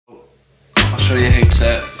show you how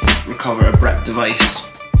to recover a brick device.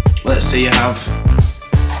 Let's say you've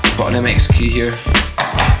got an MXQ here.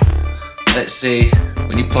 Let's say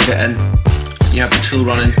when you plug it in, you have the tool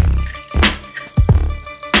running.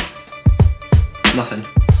 Nothing.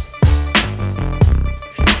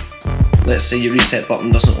 Let's say your reset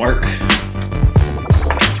button doesn't work.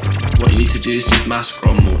 What you need to do is use Mask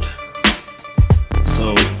ROM Mode.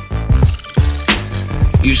 So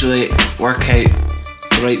usually work out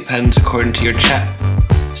the right pins according to your chip.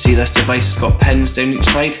 See, this device has got pins down each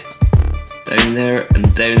side, down there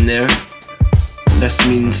and down there. And this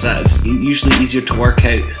means that it's usually easier to work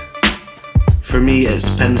out. For me,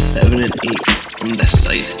 it's pins 7 and 8 on this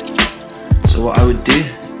side. So what I would do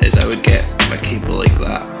is I would get my cable like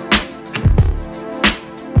that,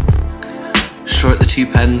 short the 2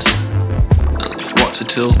 pins, and if you watch the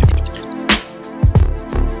tool,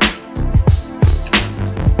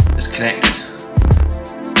 it's connected.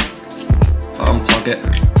 If I unplug it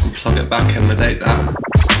and plug it back in without that,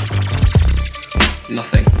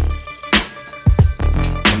 nothing.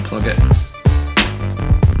 Unplug it,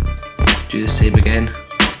 do the same again.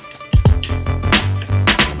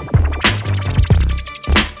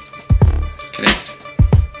 Connect.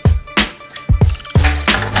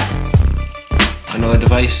 Another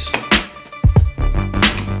device.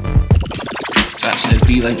 It's actually a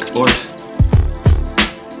B-Link board.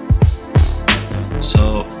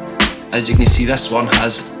 So as you can see, this one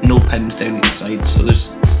has no pins down each side, so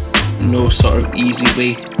there's no sort of easy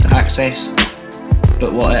way to access.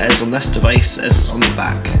 But what it is on this device is it's on the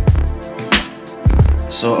back.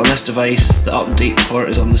 So on this device, the update port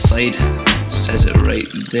is on the side. It says it right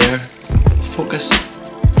there. Focus.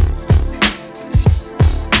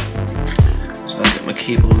 So I'll get my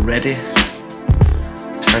cable ready.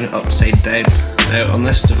 Turn it upside down. Now on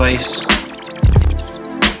this device,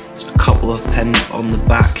 it's a couple of pins on the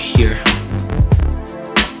back here.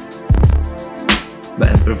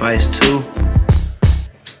 Bit improvised tool.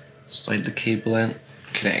 Slide the cable in.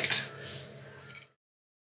 Connect.